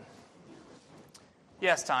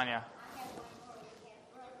Yes, Tanya.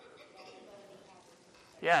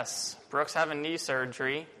 Yes, Brooke's having knee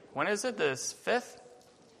surgery. When is it? The 5th?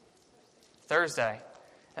 Thursday.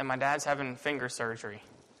 And my dad's having finger surgery.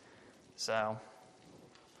 So,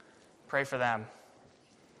 pray for them.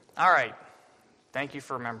 All right. Thank you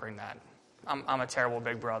for remembering that. I'm a terrible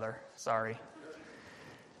big brother. Sorry.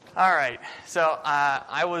 All right. So,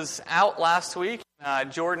 I was out last week.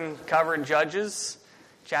 Jordan covered Judges,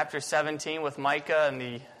 chapter 17, with Micah and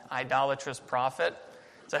the idolatrous prophet.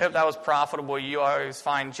 So I hope that was profitable. You always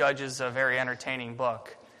find Judges a very entertaining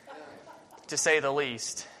book, to say the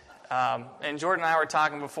least. And Jordan and I were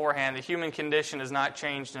talking beforehand, the human condition has not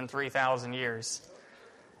changed in 3,000 years.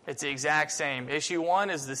 It's the exact same. Issue 1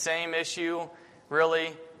 is the same issue,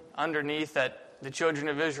 really, underneath that the children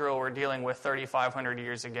of Israel were dealing with 3,500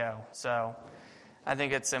 years ago. So I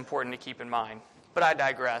think it's important to keep in mind. But I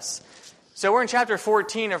digress. So we're in chapter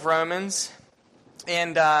 14 of Romans.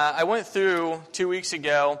 And I went through 2 weeks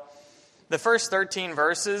ago the first 13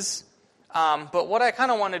 verses. But what I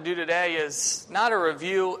kind of want to do today is not a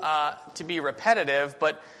review to be repetitive,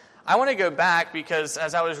 but I want to go back because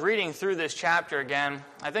as I was reading through this chapter again,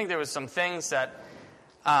 I think there was some things that,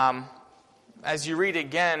 as you read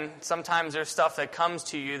again, sometimes there's stuff that comes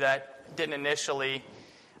to you that didn't initially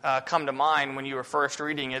come to mind when you were first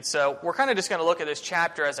reading it. So we're kind of just going to look at this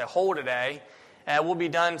chapter as a whole today. We'll be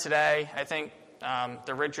done today. I think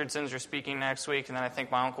the Richardsons are speaking next week, and then I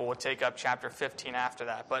think my uncle will take up chapter 15 after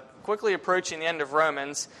that. But quickly approaching the end of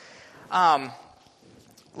Romans,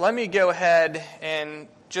 let me go ahead and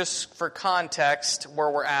just for context where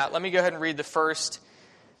we're at, let me go ahead and read the first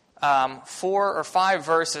 4 or 5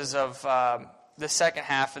 verses of the second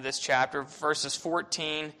half of this chapter, verses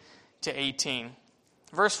 14 to 18.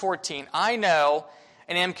 Verse 14, I know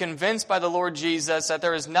and am convinced by the Lord Jesus that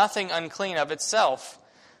there is nothing unclean of itself.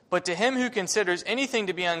 But to him who considers anything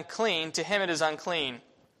to be unclean, to him it is unclean.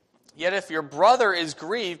 Yet if your brother is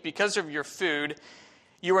grieved because of your food,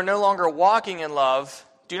 you are no longer walking in love.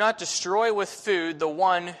 Do not destroy with food the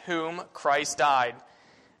one whom Christ died.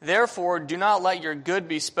 Therefore, do not let your good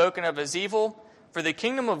be spoken of as evil, for the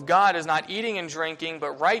kingdom of God is not eating and drinking,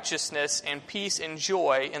 but righteousness and peace and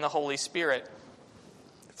joy in the Holy Spirit.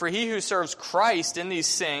 For he who serves Christ in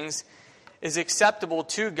these things is acceptable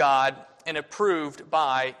to God and approved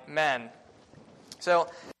by men. So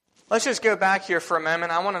let's just go back here for a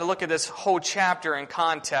moment. I want to look at this whole chapter in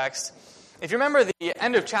context. If you remember, the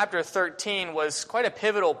end of chapter 13 was quite a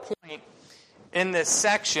pivotal point in this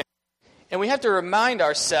section. And we have to remind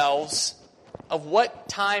ourselves of what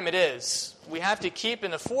time it is. We have to keep in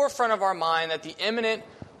the forefront of our mind that the imminent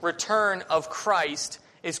return of Christ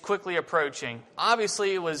is quickly approaching.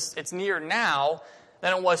 Obviously, it's nearer now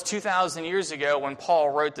than it was 2,000 years ago when Paul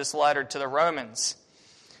wrote this letter to the Romans.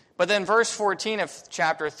 But then verse 14 of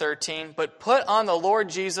chapter 13, but put on the Lord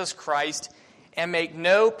Jesus Christ and make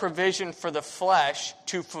no provision for the flesh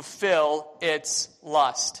to fulfill its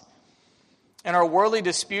lust. In our worldly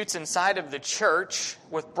disputes inside of the church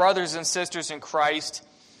with brothers and sisters in Christ,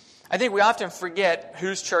 I think we often forget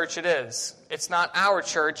whose church it is. It's not our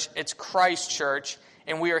church, it's Christ's church,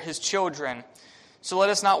 and we are his children. So let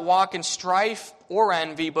us not walk in strife or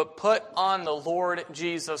envy, but put on the Lord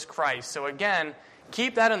Jesus Christ. So again,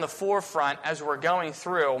 keep that in the forefront as we're going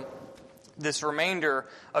through this remainder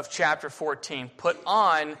of chapter 14. Put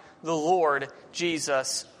on the Lord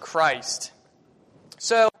Jesus Christ.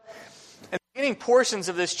 So, in the beginning portions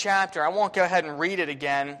of this chapter, I won't go ahead and read it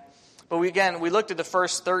again, but we looked at the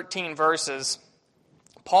first 13 verses.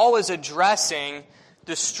 Paul is addressing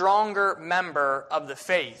the stronger member of the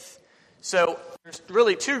faith. So, there's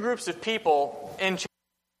really two groups of people in chapter.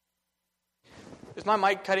 Is my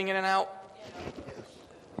mic cutting in and out?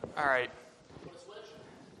 All right.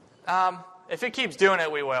 If it keeps doing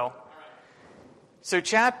it, we will. So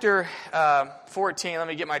chapter 14, let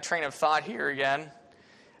me get my train of thought here again.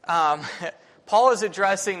 Paul is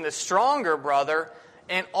addressing the stronger brother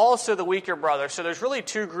and also the weaker brother. So there's really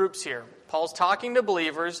two groups here. Paul's talking to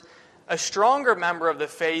believers, a stronger member of the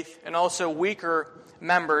faith, and also weaker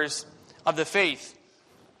members of the faith.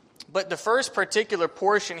 But the first particular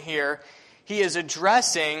portion here, he is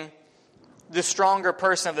addressing the stronger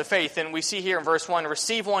person of the faith. And we see here in verse 1,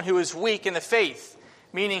 receive one who is weak in the faith,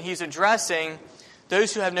 meaning he's addressing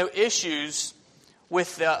those who have no issues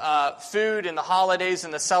with the food and the holidays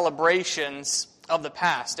and the celebrations of the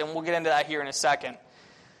past. And we'll get into that here in a second.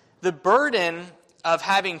 The burden of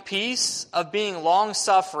having peace, of being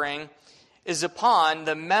long-suffering, is upon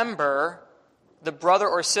the member, the brother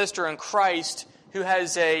or sister in Christ, who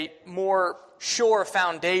has a more sure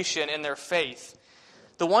foundation in their faith.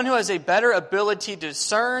 The one who has a better ability to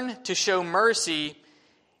discern, to show mercy,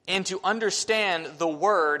 and to understand the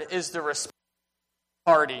word is the responsibility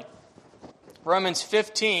party. Romans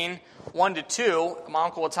 15, 1-2, my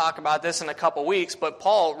uncle will talk about this in a couple weeks, but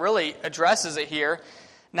Paul really addresses it here.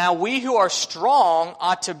 Now we who are strong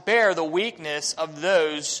ought to bear the weakness of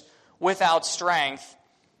those without strength,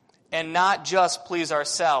 and not just please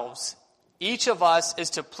ourselves. Each of us is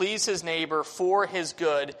to please his neighbor for his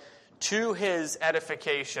good, to his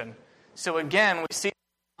edification. So again, we see the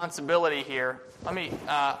responsibility here.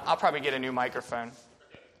 I'll probably get a new microphone.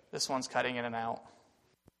 This one's cutting in and out.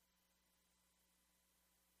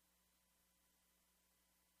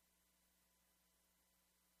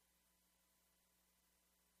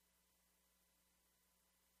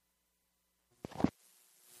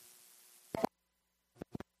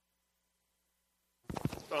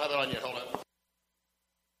 Don't have that on yet. Hold on.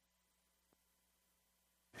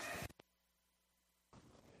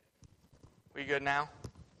 We good now?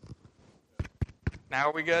 Now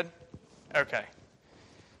are we good? Okay.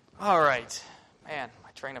 All right. Man,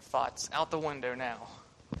 my train of thought's out the window now.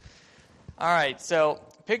 All right, so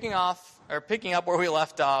picking up where we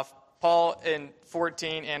left off, Paul in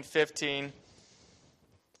 14 and 15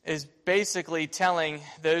 is basically telling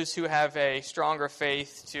those who have a stronger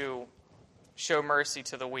faith to show mercy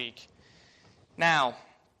to the weak. Now,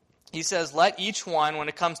 he says, let each one, when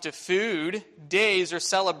it comes to food, days, or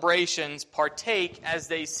celebrations, partake as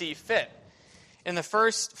they see fit. In the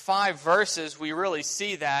first 5 verses, we really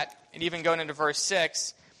see that, and even going into verse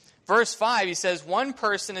 6. Verse 5, he says, one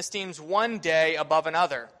person esteems one day above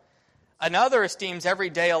another. Another esteems every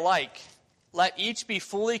day alike. Let each be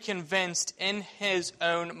fully convinced in his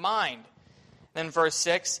own mind. Then verse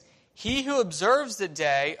 6, he who observes the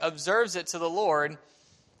day observes it to the Lord,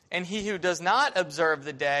 and he who does not observe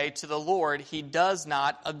the day to the Lord, he does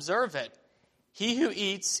not observe it. He who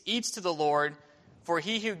eats, eats to the Lord, for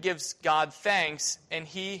he who gives God thanks, and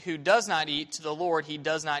he who does not eat to the Lord, he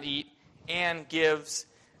does not eat, and gives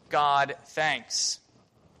God thanks.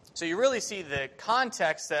 So you really see the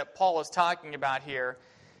context that Paul is talking about here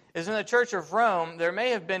is in the Church of Rome, there may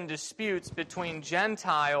have been disputes between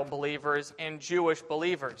Gentile believers and Jewish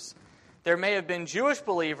believers. There may have been Jewish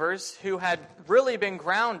believers who had really been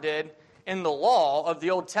grounded in the law of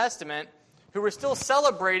the Old Testament who were still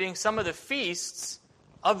celebrating some of the feasts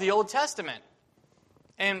of the Old Testament.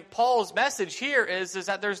 And Paul's message here is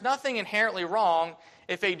that there's nothing inherently wrong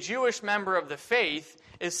if a Jewish member of the faith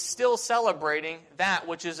is still celebrating that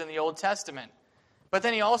which is in the Old Testament. But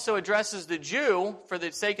then he also addresses the Jew for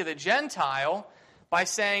the sake of the Gentile by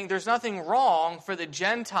saying there's nothing wrong for the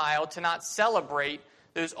Gentile to not celebrate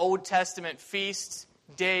those Old Testament feasts,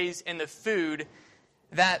 days, and the food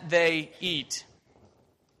that they eat.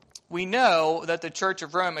 We know that the Church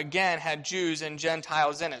of Rome, again, had Jews and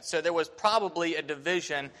Gentiles in it. So there was probably a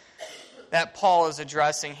division that Paul is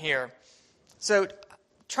addressing here. So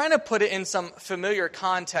trying to put it in some familiar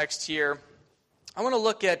context here, I want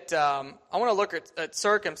to look at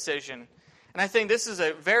circumcision. And I think this is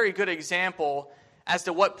a very good example as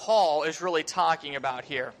to what Paul is really talking about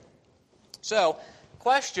here. So,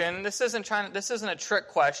 question, this isn't a trick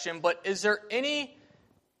question, but is there any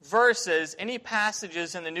verses, any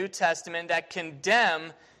passages in the New Testament that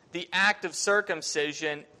condemn the act of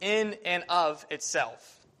circumcision in and of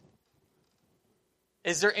itself?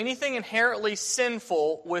 Is there anything inherently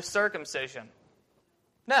sinful with circumcision?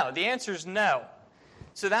 No, the answer is no.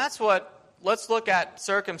 So let's look at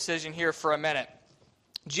circumcision here for a minute.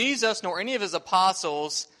 Jesus nor any of his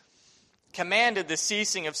apostles commanded the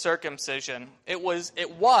ceasing of circumcision. It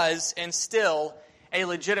was and still a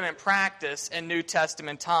legitimate practice in New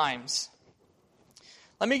Testament times.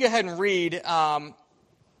 Let me go ahead and read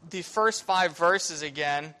the first 5 verses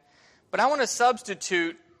again, but I want to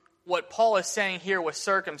substitute what Paul is saying here with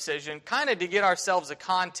circumcision, kind of to get ourselves a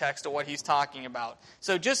context of what he's talking about.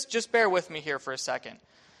 So just bear with me here for a second.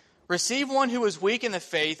 Receive one who is weak in the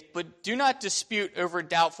faith, but do not dispute over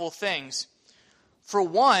doubtful things. For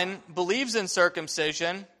one believes in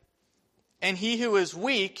circumcision, and he who is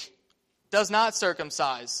weak does not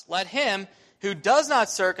circumcise. Let him who does not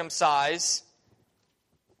circumcise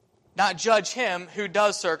not judge him who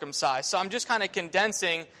does circumcise. So I'm just kind of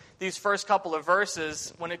condensing these first couple of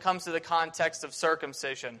verses when it comes to the context of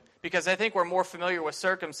circumcision, because I think we're more familiar with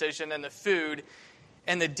circumcision than the food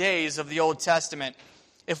and the days of the Old Testament.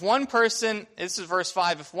 If one person, this is verse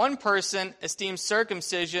 5, if one person esteems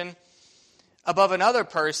circumcision above another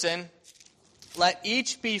person, let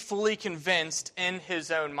each be fully convinced in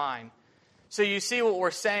his own mind. So you see what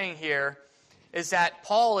we're saying here is that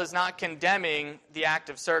Paul is not condemning the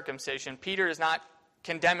act of circumcision. Peter is not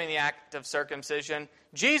condemning the act of circumcision.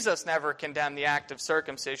 Jesus never condemned the act of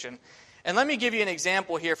circumcision. And let me give you an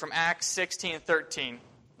example here from Acts 16:13.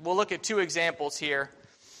 We'll look at two examples here.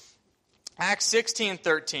 Acts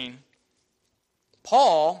 16:13.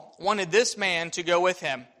 Paul wanted this man to go with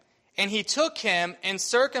him, and he took him and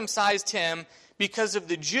circumcised him because of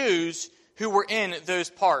the Jews who were in those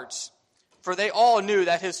parts. For they all knew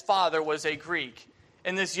that his father was a Greek.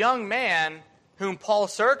 And this young man whom Paul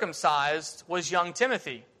circumcised was young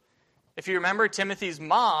Timothy. If you remember, Timothy's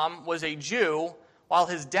mom was a Jew, while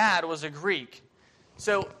his dad was a Greek.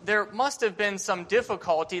 So there must have been some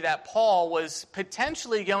difficulty that Paul was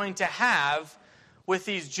potentially going to have with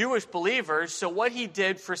these Jewish believers. So what he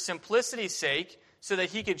did for simplicity's sake, so that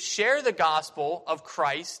he could share the gospel of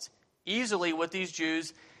Christ easily with these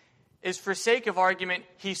Jews, is for sake of argument,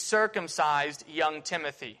 he circumcised young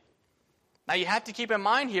Timothy. Now you have to keep in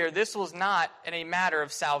mind here, this was not in a matter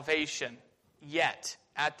of salvation yet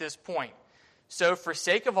at this point. So for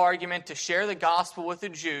sake of argument, to share the gospel with the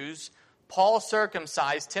Jews, Paul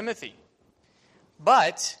circumcised Timothy.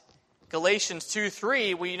 But Galatians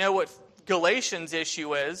 2:3, we know what Galatians'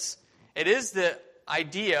 issue is. It is the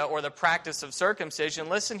idea or the practice of circumcision.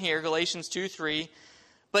 Listen here, Galatians 2:3.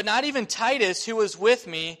 But not even Titus, who was with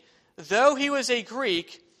me, though he was a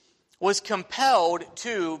Greek, was compelled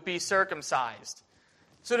to be circumcised.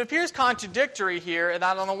 So it appears contradictory here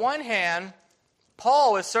that on the one hand,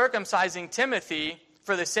 Paul is circumcising Timothy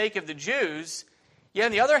for the sake of the Jews, yet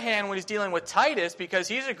on the other hand, when he's dealing with Titus, because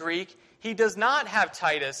he's a Greek, he does not have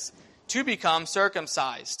Titus to become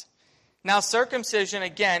circumcised. Now, circumcision,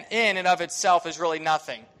 again, in and of itself is really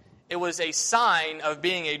nothing. It was a sign of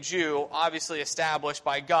being a Jew, obviously established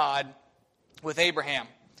by God with Abraham.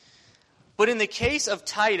 But in the case of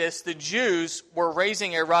Titus, the Jews were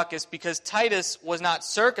raising a ruckus because Titus was not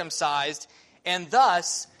circumcised, and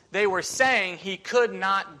thus they were saying he could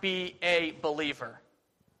not be a believer.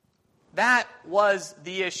 That was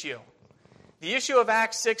the issue. The issue of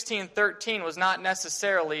Acts 16:13 was not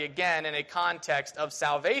necessarily, again, in a context of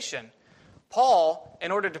salvation. Paul,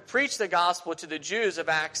 in order to preach the gospel to the Jews of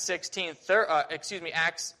Acts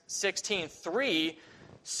 16:3,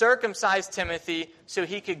 circumcised Timothy so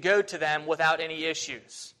he could go to them without any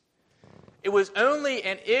issues. It was only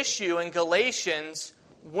an issue in Galatians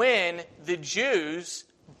when the Jews,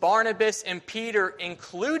 Barnabas and Peter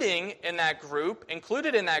included in that group,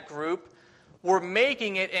 were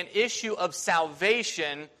making it an issue of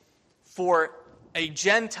salvation for a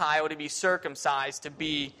Gentile to be circumcised, to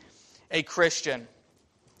be a Christian.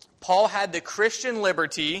 Paul had the Christian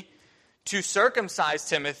liberty to circumcise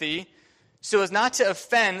Timothy so as not to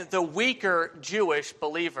offend the weaker Jewish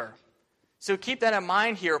believer. So keep that in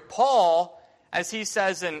mind here. Paul, as he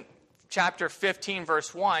says in chapter 15,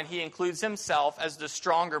 verse 1, he includes himself as the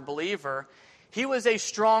stronger believer. He was a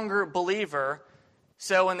stronger believer.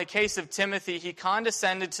 So in the case of Timothy, he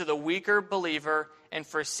condescended to the weaker believer, and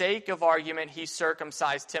for sake of argument, he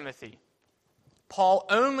circumcised Timothy. Paul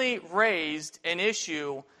only raised an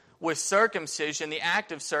issue with circumcision, the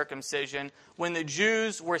act of circumcision, when the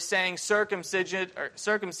Jews were saying circumcision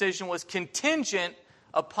was contingent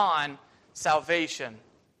upon salvation.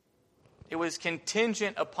 It was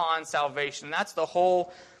contingent upon salvation. That's the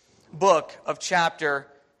whole book of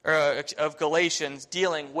of Galatians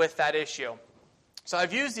dealing with that issue. So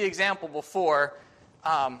I've used the example before.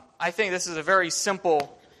 I think this is a very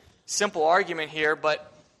simple argument here,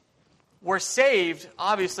 but we're saved,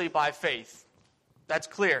 obviously, by faith. That's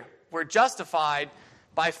clear. We're justified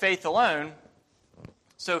by faith alone.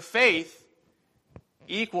 So faith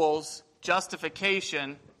equals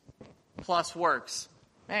justification plus works.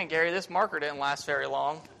 Man, Gary, this marker didn't last very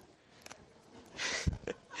long.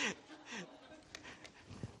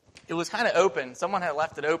 It was kind of open. Someone had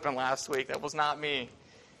left it open last week. That was not me.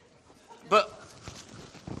 But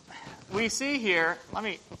we see here, let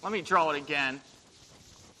me draw it again.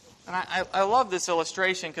 And I love this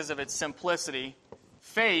illustration because of its simplicity.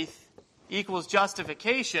 Faith equals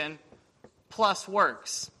justification plus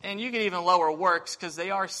works. And you could even lower works because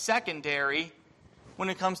they are secondary when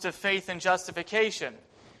it comes to faith and justification.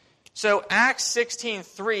 So Acts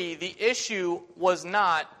 16:3, the issue was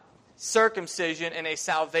not circumcision in a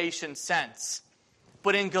salvation sense.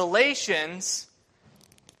 But in Galatians,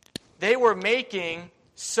 they were making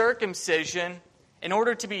circumcision, in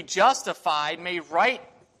order to be justified, made right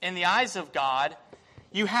in the eyes of God,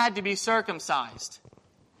 you had to be circumcised.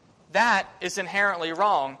 That is inherently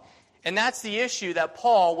wrong. And that's the issue that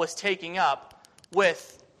Paul was taking up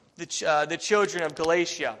with the children of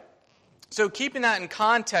Galatia. So keeping that in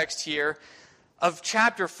context here of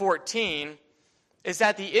chapter 14 is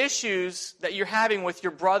that the issues that you're having with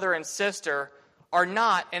your brother and sister are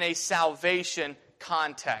not in a salvation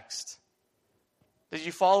context. Did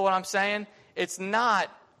you follow what I'm saying? It's not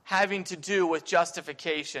having to do with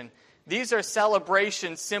justification. These are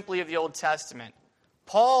celebrations simply of the Old Testament.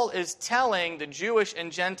 Paul is telling the Jewish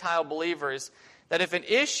and Gentile believers that if an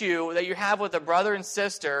issue that you have with a brother and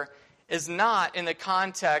sister is not in the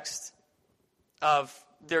context of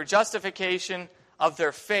their justification, of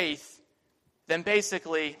their faith, then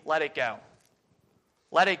basically let it go.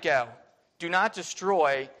 Let it go. Do not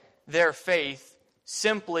destroy their faith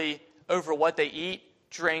simply over what they eat,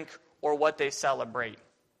 drink, or what they celebrate.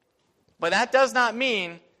 But that does not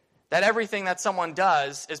mean that everything that someone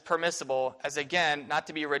does is permissible, as again, not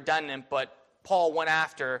to be redundant, but Paul went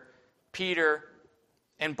after Peter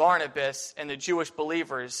and Barnabas and the Jewish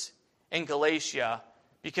believers in Galatia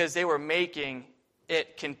because they were making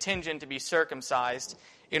it contingent to be circumcised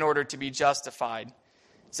in order to be justified.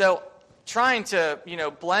 So trying to,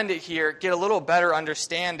 blend it here, get a little better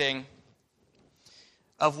understanding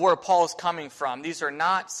of where Paul's coming from. These are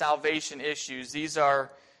not salvation issues. These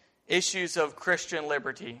are issues of Christian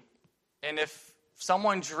liberty. And if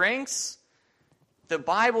someone drinks, the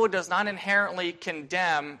Bible does not inherently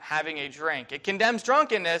condemn having a drink. It condemns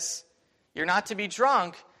drunkenness. You're not to be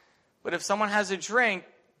drunk. But if someone has a drink,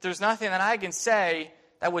 there's nothing that I can say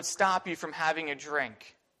that would stop you from having a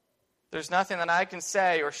drink. There's nothing that I can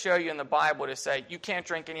say or show you in the Bible to say you can't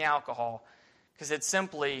drink any alcohol because it's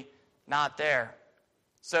simply not there.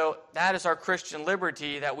 So that is our Christian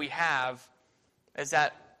liberty that we have, is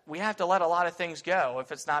that we have to let a lot of things go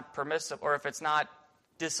if it's not permissive or if it's not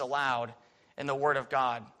disallowed in the Word of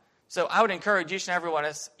God. So I would encourage each and every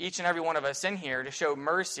one of us in here to show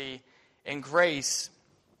mercy and grace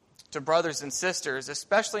to brothers and sisters,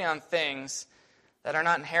 especially on things that are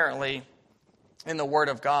not inherently in the Word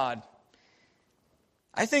of God.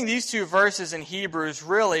 I think these two verses in Hebrews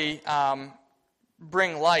really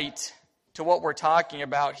bring light to what we're talking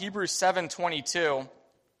about. Hebrews 7:22.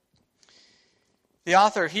 The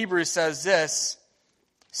author of Hebrews says this: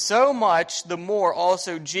 "So much the more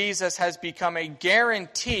also Jesus has become a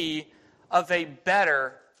guarantee of a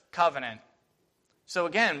better covenant." So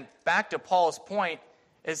again, back to Paul's point,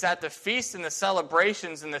 is that the feasts and the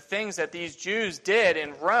celebrations and the things that these Jews did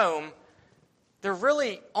in Rome, they're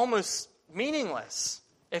really almost meaningless.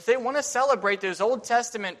 If they want to celebrate those Old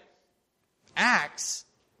Testament acts,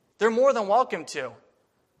 they're more than welcome to.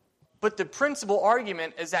 But the principal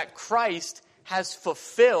argument is that Christ has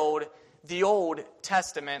fulfilled the Old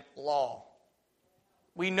Testament law.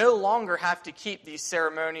 We no longer have to keep these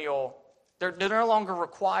ceremonial, they're no longer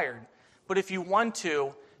required. But if you want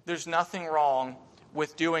to, there's nothing wrong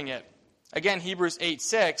with doing it. Again, Hebrews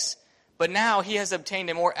 8:6, "But now he has obtained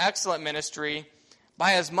a more excellent ministry,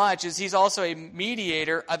 by as much as he's also a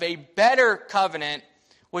mediator of a better covenant,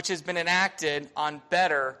 which has been enacted on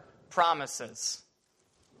better promises."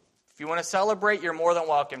 If you want to celebrate, you're more than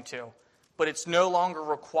welcome to. But it's no longer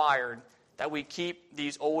required that we keep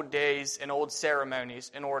these old days and old ceremonies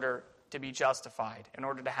in order to be justified, in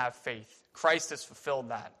order to have faith. Christ has fulfilled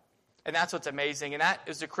that. And that's what's amazing. And that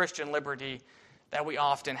is the Christian liberty that we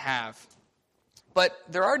often have. But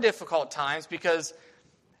there are difficult times because,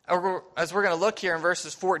 as we're going to look here in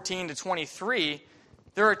verses 14 to 23,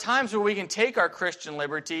 there are times where we can take our Christian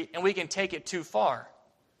liberty and we can take it too far.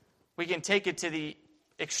 We can take it to the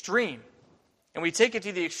extreme. And we take it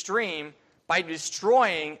to the extreme by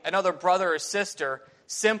destroying another brother or sister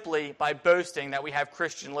simply by boasting that we have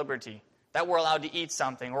Christian liberty, that we're allowed to eat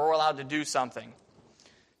something or we're allowed to do something.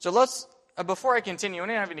 So before I continue,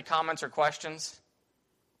 anyone have any comments or questions?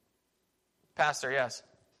 Pastor, yes.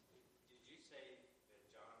 Did you say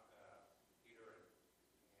that Peter and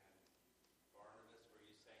Barnabas, were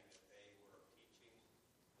you saying that they were teaching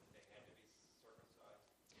that they had to be circumcised?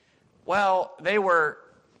 Well, they were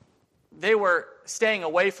staying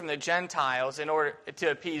away from the Gentiles in order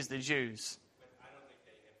to appease the Jews. But I don't think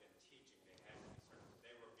they had been teaching they had to be circumcised.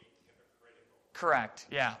 They were being hypocritical. Correct,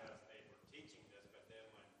 yeah. They were teaching this, but then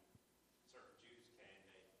when certain Jews came,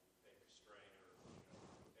 they restrained or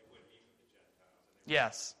they wouldn't eat with the Gentiles. And they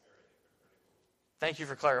Yes. were very hypocritical. Thank you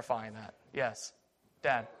for clarifying that. Yes.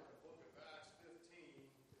 Dad. The book of Acts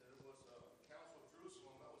 15, it was a Council of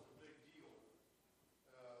Jerusalem. That was a big deal.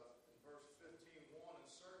 In verse 15:1, "And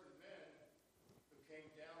certain men who came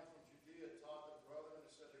down from Judea taught the brethren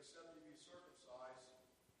and said, Except you be circumcised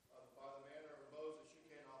by the manner of Moses, you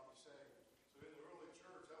cannot be saved." So in the early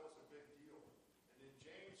church, that was a big deal. And then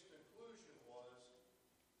James' conclusion was,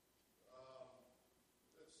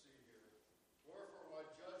 let's see here. "Wherefore my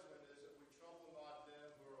judgment is that we trouble not them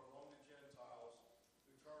who are among the Gentiles,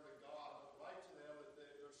 who turn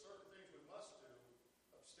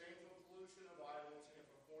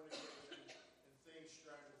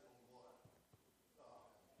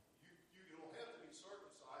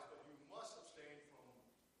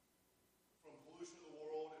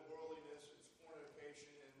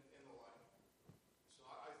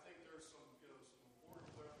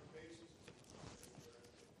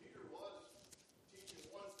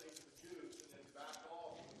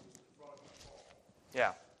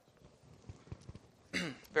Yeah.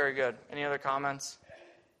 Very good. Any other comments?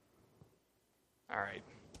 All right.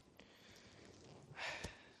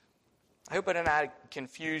 I hope I didn't add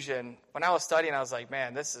confusion. When I was studying, I was like,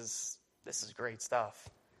 man, this is great stuff.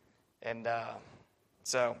 And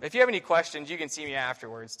so if you have any questions, you can see me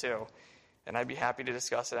afterwards, too. And I'd be happy to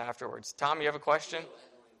discuss it afterwards. Tom, you have a question?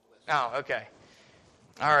 Oh, okay.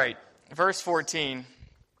 All right. Verse 14.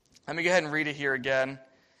 Let me go ahead and read it here again.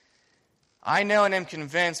 I know and am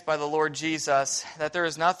convinced by the Lord Jesus that there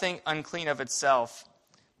is nothing unclean of itself.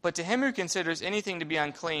 But to him who considers anything to be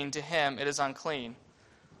unclean, to him it is unclean.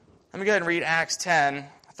 Let me go ahead and read Acts 10,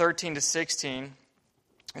 13 to 16.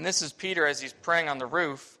 And this is Peter as he's praying on the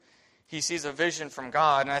roof. He sees a vision from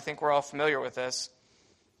God, and I think we're all familiar with this.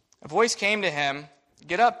 A voice came to him,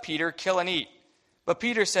 "Get up, Peter, kill and eat." But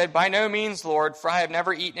Peter said, "By no means, Lord, for I have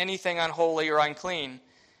never eaten anything unholy or unclean."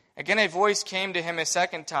 Again a voice came to him a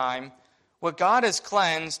second time, "What God has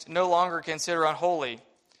cleansed, no longer consider unholy."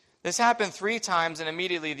 This happened 3 times, and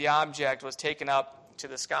immediately the object was taken up to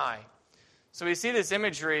the sky. So we see this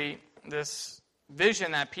imagery, this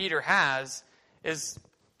vision that Peter has, is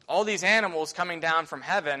all these animals coming down from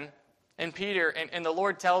heaven, and Peter and the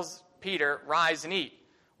Lord tells Peter, "Rise and eat."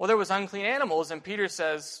 Well, there was unclean animals, and Peter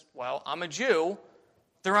says, "Well, I'm a Jew.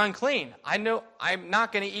 They're unclean. I know I'm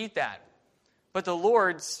not going to eat that." But the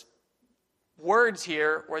Lord's words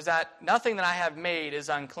here was that nothing that I have made is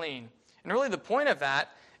unclean. And really the point of that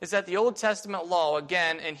is that the Old Testament law,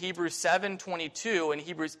 again, in Hebrews 7:22 and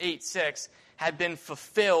Hebrews 8:6, had been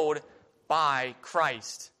fulfilled by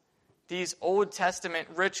Christ. These Old Testament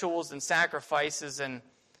rituals and sacrifices and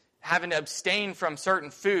having to abstain from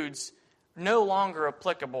certain foods no longer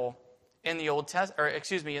applicable in the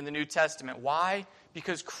in the New Testament. Why?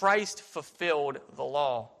 Because Christ fulfilled the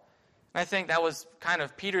law. And I think that was kind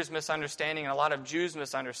of Peter's misunderstanding and a lot of Jews'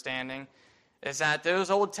 misunderstanding, is that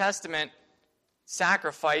those Old Testament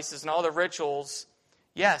sacrifices and all the rituals,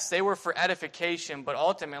 yes, they were for edification, but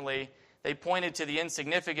ultimately they pointed to the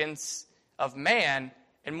insignificance of man,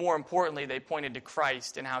 and more importantly, they pointed to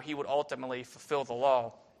Christ and how he would ultimately fulfill the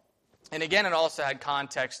law. And again, it also had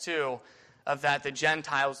context, too, of that the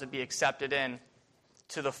Gentiles would be accepted in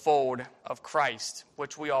to the fold of Christ,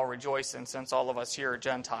 which we all rejoice in since all of us here are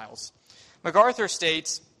Gentiles. MacArthur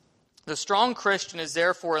states, "The strong Christian is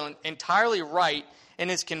therefore entirely right in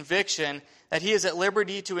his conviction that he is at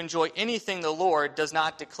liberty to enjoy anything the Lord does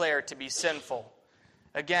not declare to be sinful."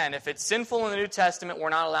 Again, if it's sinful in the New Testament, we're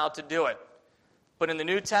not allowed to do it. But in the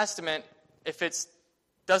New Testament, if it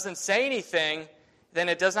doesn't say anything, then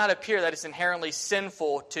it does not appear that it's inherently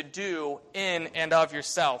sinful to do in and of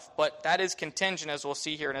yourself. But that is contingent, as we'll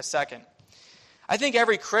see here in a second. I think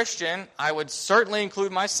every Christian, I would certainly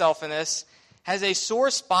include myself in this, has a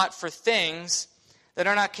sore spot for things that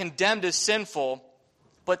are not condemned as sinful,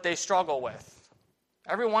 but they struggle with.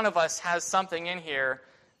 Every one of us has something in here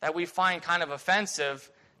that we find kind of offensive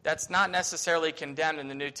that's not necessarily condemned in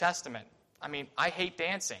the New Testament. I mean, I hate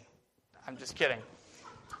dancing. I'm just kidding.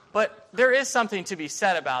 But there is something to be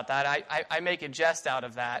said about that. I make a jest out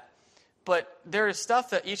of that. But there is stuff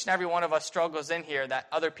that each and every one of us struggles in here that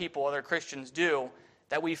other people, other Christians do,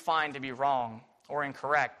 that we find to be wrong or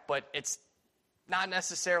incorrect. But it's not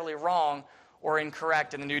necessarily wrong or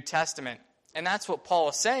incorrect in the New Testament. And that's what Paul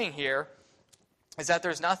is saying here, is that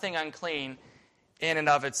there's nothing unclean in and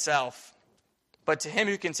of itself. But to him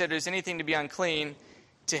who considers anything to be unclean,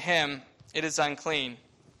 to him it is unclean.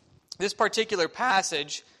 This particular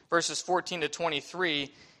passage, verses 14 to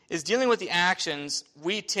 23, is dealing with the actions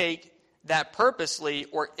we take that purposely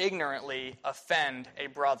or ignorantly offend a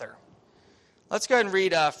brother. Let's go ahead and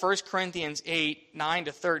read 1 Corinthians 8, 9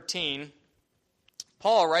 to 13.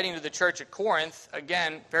 Paul, writing to the church at Corinth,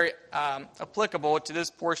 again, very applicable to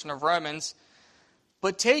this portion of Romans,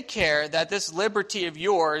 "But take care that this liberty of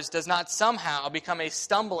yours does not somehow become a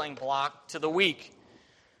stumbling block to the weak.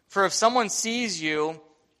 For if someone sees you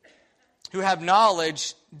who have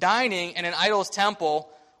knowledge dining in an idol's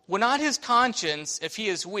temple, will not his conscience, if he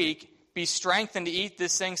is weak, be strengthened to eat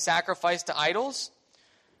this thing sacrificed to idols?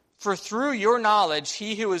 For through your knowledge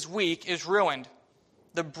he who is weak is ruined,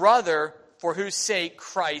 the brother for whose sake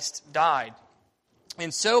Christ died.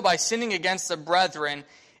 And so by sinning against the brethren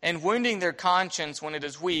and wounding their conscience when it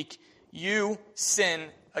is weak, you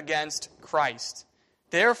sin against Christ.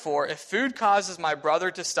 Therefore, if food causes my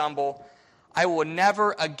brother to stumble, I will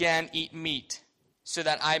never again eat meat, so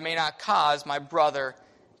that I may not cause my brother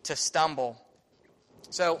to stumble."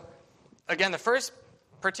 So, again, the first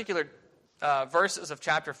particular verses of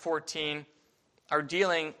chapter 14 are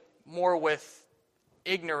dealing more with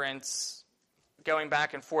ignorance going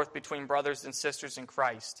back and forth between brothers and sisters in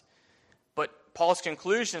Christ. But Paul's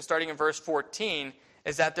conclusion, starting in verse 14,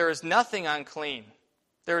 is that there is nothing unclean.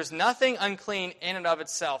 There is nothing unclean in and of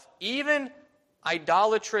itself. Even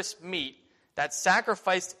idolatrous meat that's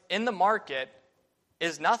sacrificed in the market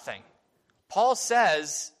is nothing. Paul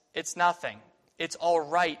says it's nothing. It's all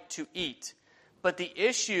right to eat. But the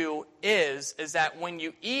issue is that when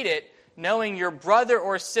you eat it, knowing your brother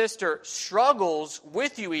or sister struggles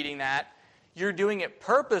with you eating that, you're doing it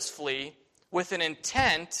purposefully with an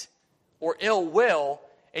intent or ill will,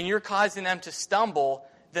 and you're causing them to stumble,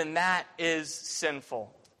 then that is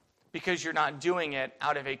sinful, because you're not doing it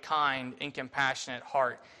out of a kind and compassionate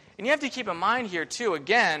heart. And you have to keep in mind here too,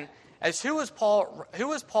 again, as who is Paul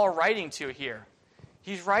writing to here?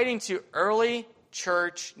 He's writing to early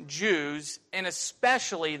church Jews, and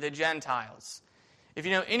especially the Gentiles. If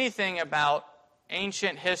you know anything about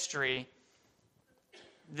ancient history,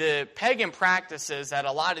 the pagan practices that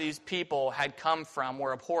a lot of these people had come from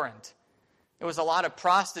were abhorrent. There was a lot of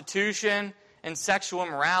prostitution and sexual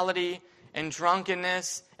immorality and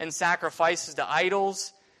drunkenness and sacrifices to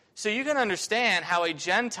idols. So you can understand how a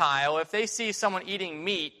Gentile, if they see someone eating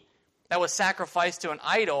meat that was sacrificed to an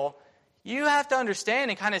idol, you have to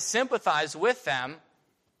understand and kind of sympathize with them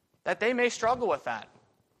that they may struggle with that.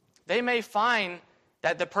 They may find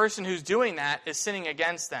that the person who's doing that is sinning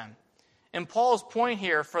against them. And Paul's point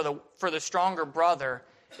here for the stronger brother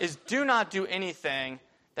is do not do anything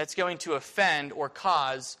that's going to offend or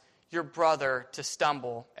cause your brother to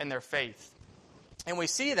stumble in their faith. And we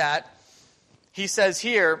see that he says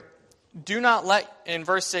here, in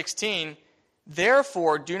verse 16,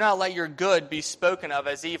 therefore do not let your good be spoken of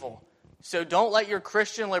as evil. So don't let your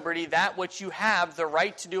Christian liberty, that which you have the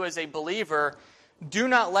right to do as a believer, do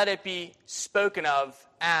not let it be spoken of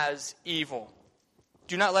as evil.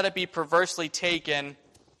 Do not let it be perversely taken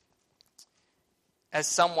as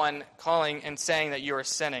someone calling and saying that you are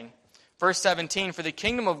sinning. Verse 17, for the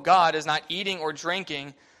kingdom of God is not eating or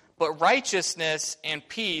drinking, but righteousness and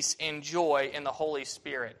peace and joy in the Holy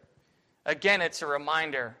Spirit. Again, it's a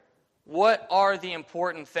reminder. What are the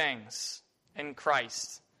important things in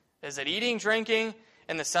Christ? Is it eating, drinking,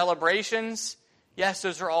 and the celebrations? Yes,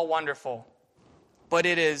 those are all wonderful. But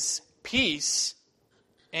it is peace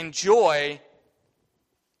and joy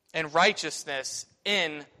and righteousness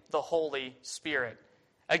in the Holy Spirit.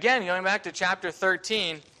 Again, going back to chapter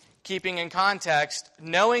 13, keeping in context,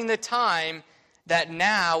 knowing the time that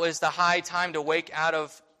now is the high time to wake out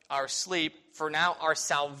of our sleep, for now our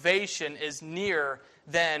salvation is nearer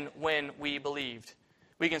than when we believed.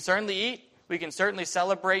 We can certainly eat, we can certainly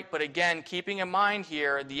celebrate, but again, keeping in mind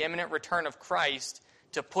here the imminent return of Christ,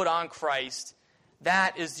 to put on Christ,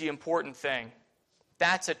 that is the important thing.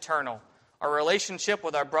 That's eternal. Our relationship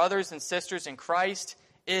with our brothers and sisters in Christ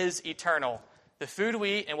is eternal. The food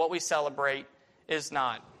we eat and what we celebrate is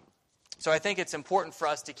not. So I think it's important for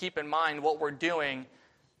us to keep in mind what we're doing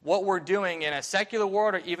in a secular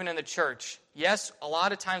world or even in the church. Yes, a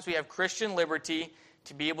lot of times we have Christian liberty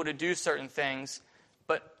to be able to do certain things,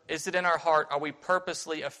 but is it in our heart? Are we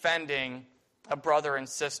purposely offending a brother and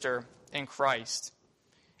sister in Christ?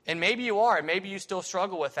 And maybe you are. Maybe you still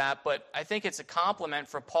struggle with that, but I think it's a compliment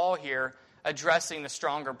for Paul here addressing the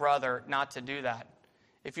stronger brother not to do that.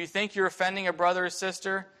 If you think you're offending a brother or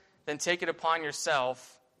sister, then take it upon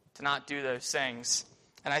yourself to not do those things.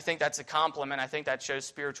 And I think that's a compliment. I think that shows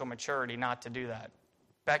spiritual maturity not to do that.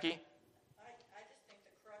 Becky? I just think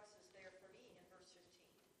the crux is there for me in verse 15.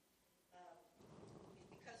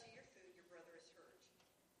 Because of your food, your brother is hurt.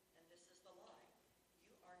 And this is the line.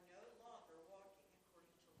 You are no longer walking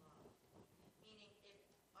according to love. Meaning, if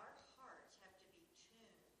our hearts have to be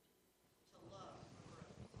tuned to love our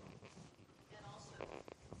brothers. And also,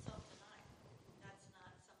 self-denial. That's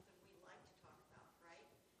not something we like to talk about, right?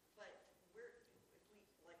 But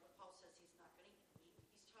like what Paul says, he's not going to eat.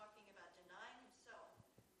 He's talking about denying himself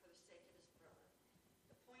for the sake of his brother.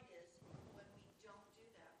 The point is, when we don't do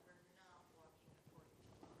that, we're not walking according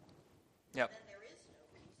to love. Yep. Then there is no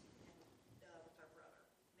peace with our brother.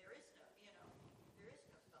 There is no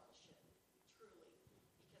fellowship, truly.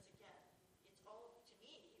 Because again, it's all, to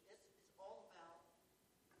me, this is all about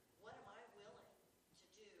what am I willing to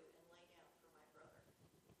do and lay down for my brother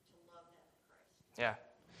to love them in Christ. Yeah.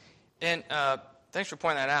 And thanks for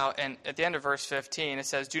pointing that out. And at the end of verse 15, it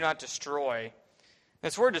says, do not destroy.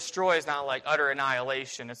 This word destroy is not like utter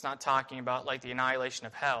annihilation. It's not talking about like the annihilation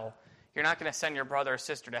of hell. You're not going to send your brother or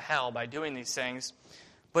sister to hell by doing these things.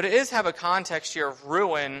 But it is have a context here of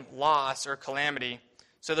ruin, loss, or calamity.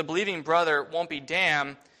 So the believing brother won't be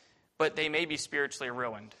damned, but they may be spiritually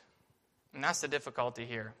ruined. And that's the difficulty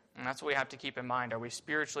here. And that's what we have to keep in mind. Are we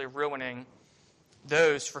spiritually ruining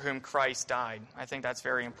those for whom Christ died? I think that's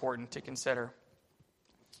very important to consider.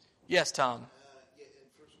 Yes, Tom. Yeah, in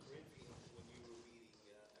 1 Corinthians, when you were reading,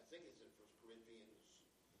 I think it's in 1 Corinthians,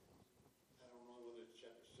 I don't know whether it's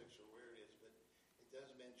chapter 6 or where it is, but it does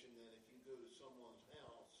mention that if you go to someone's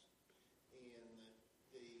house and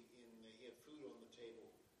they have food on the table,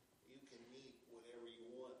 you can eat whatever you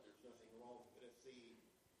want. There's nothing wrong. But if the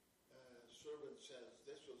servant says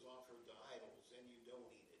this was offered to idols, then you don't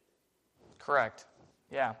eat it. Correct.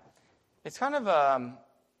 Yeah. It's kind of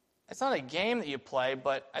it's not a game that you play,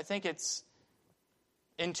 but I think it's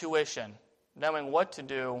intuition, knowing what to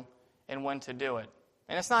do and when to do it.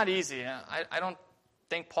 And it's not easy. I don't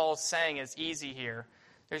think Paul's saying it's easy here.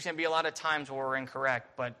 There's going to be a lot of times where we're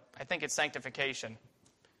incorrect, but I think it's sanctification,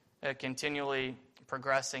 continually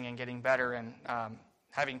progressing and getting better and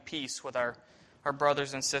having peace with our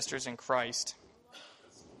brothers and sisters in Christ.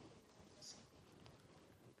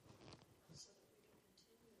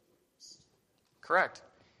 Correct.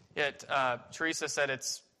 Yet, Teresa said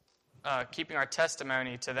it's keeping our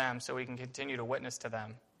testimony to them so we can continue to witness to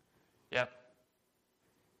them. Yep.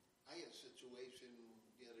 I had a situation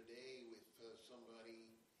the other day with somebody,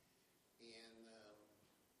 and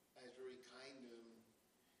I was very kind to him,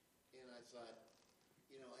 and I thought,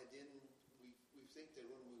 we think that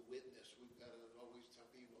when we witness, we've got to always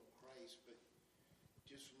tell people of Christ, but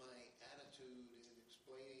just my attitude in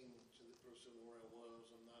explaining to the person where I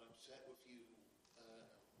was, I'm not upset with you.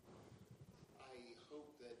 I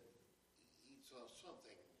hope that he saw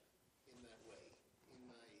something in that way, in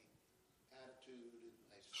my attitude, in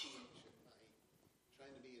my speech, in my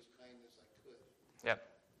trying to be as kind as I could.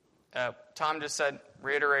 Yep. Tom just said,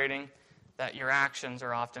 reiterating that your actions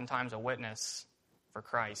are oftentimes a witness for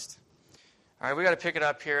Christ. All right, we got to pick it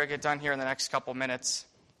up here. I'll get done here in the next couple minutes.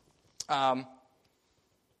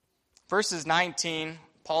 Verses 19,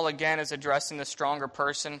 Paul again is addressing the stronger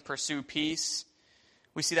person, pursue peace.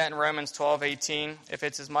 We see that in Romans 12:18. If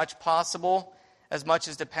it's as much possible, as much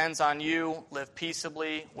as depends on you, live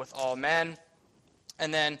peaceably with all men.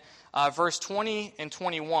 And then verse 20 and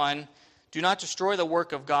 21, do not destroy the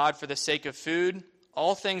work of God for the sake of food.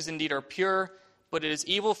 All things indeed are pure, but it is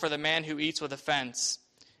evil for the man who eats with offense.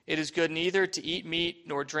 It is good neither to eat meat,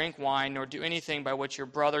 nor drink wine, nor do anything by which your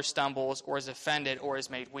brother stumbles, or is offended, or is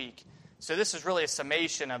made weak. So this is really a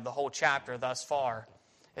summation of the whole chapter thus far,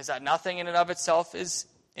 is that nothing in and of itself is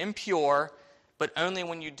impure, but only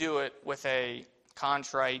when you do it with a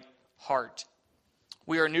contrite heart.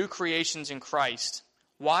 We are new creations in Christ.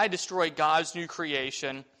 Why destroy God's new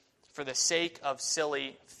creation for the sake of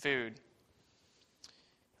silly food?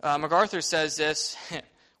 MacArthur says this,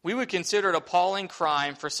 we would consider it appalling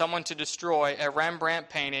crime for someone to destroy a Rembrandt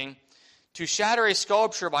painting, to shatter a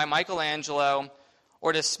sculpture by Michelangelo,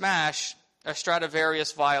 or to smash a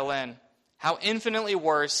Stradivarius violin. How infinitely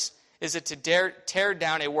worse is it to tear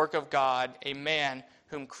down a work of God, a man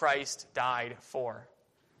whom Christ died for.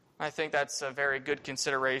 I think that's a very good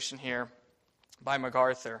consideration here by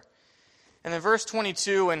MacArthur. And then verse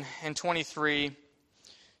 22 and 23,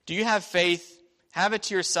 do you have faith? Have it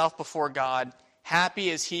to yourself before God. Happy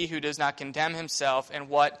is he who does not condemn himself in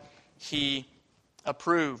what he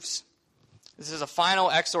approves. This is a final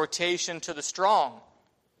exhortation to the strong.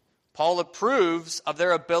 Paul approves of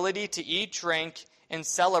their ability to eat, drink, and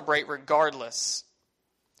celebrate regardless.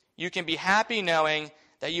 You can be happy knowing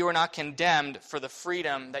that you are not condemned for the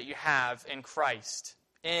freedom that you have in Christ,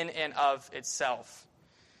 in and of itself.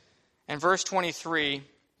 And verse 23,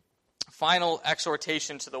 final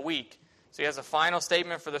exhortation to the weak. So he has a final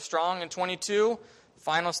statement for the strong in 22,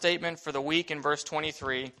 final statement for the weak in verse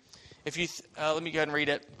 23. Let me go ahead and read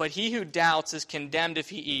it. But he who doubts is condemned if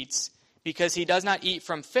he eats, because he does not eat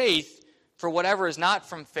from faith, for whatever is not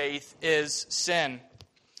from faith is sin.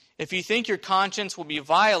 If you think your conscience will be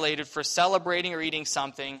violated for celebrating or eating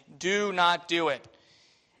something, do not do it.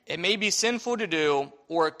 It may be sinful to do,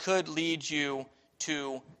 or it could lead you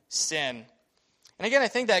to sin. And again, I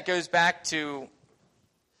think that goes back to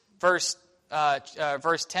verse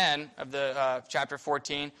 10 of the chapter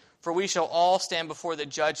 14. For we shall all stand before the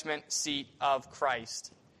judgment seat of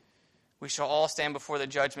Christ. We shall all stand before the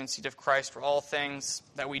judgment seat of Christ, for all things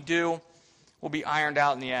that we do will be ironed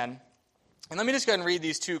out in the end. And let me just go ahead and read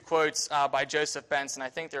these two quotes by Joseph Benson. I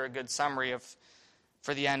think they're a good summary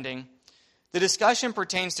for the ending. The discussion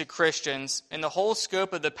pertains to Christians, and the whole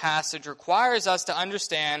scope of the passage requires us to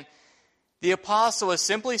understand the apostle is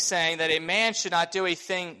simply saying that a man should not do a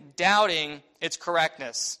thing doubting its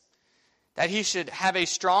correctness, that he should have a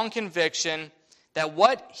strong conviction that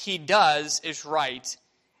what he does is right,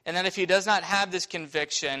 and that if he does not have this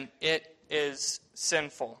conviction, it is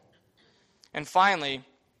sinful. And finally,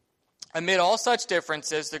 amid all such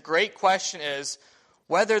differences, the great question is,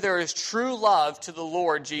 whether there is true love to the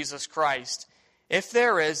Lord Jesus Christ. If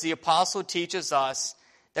there is, the apostle teaches us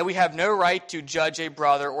that we have no right to judge a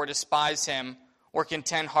brother or despise him or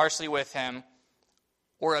contend harshly with him.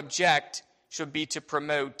 Our object should be to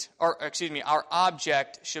promote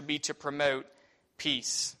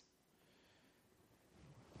peace.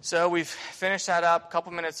 So we've finished that up a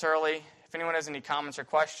couple minutes early. If anyone has any comments or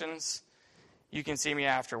questions, you can see me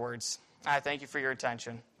afterwards. I thank you for your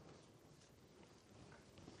attention.